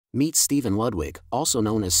Meet Steven Ludwig, also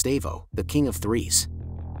known as Stavo, the king of threes.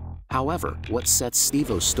 However, what sets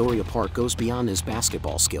Stavo's story apart goes beyond his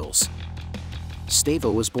basketball skills.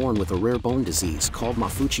 Stavo was born with a rare bone disease called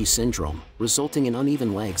Maffucci syndrome, resulting in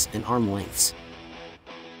uneven legs and arm lengths.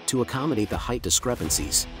 To accommodate the height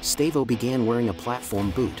discrepancies, Stavo began wearing a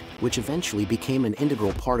platform boot, which eventually became an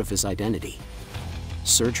integral part of his identity.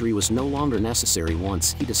 Surgery was no longer necessary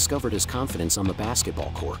once he discovered his confidence on the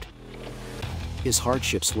basketball court. His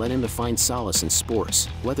hardships led him to find solace in sports,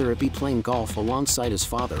 whether it be playing golf alongside his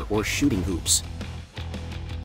father or shooting hoops.